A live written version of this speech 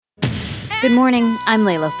Good morning, I'm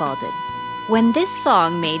Layla Falded. When this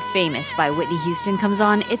song made famous by Whitney Houston comes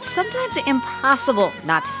on, it's sometimes impossible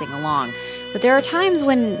not to sing along. But there are times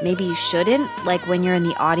when maybe you shouldn't, like when you're in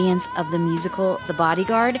the audience of the musical The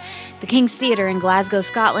Bodyguard. The King's Theatre in Glasgow,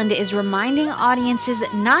 Scotland is reminding audiences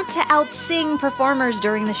not to outsing performers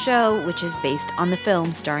during the show, which is based on the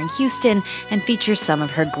film starring Houston and features some of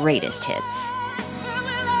her greatest hits.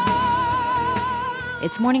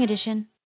 It's Morning Edition.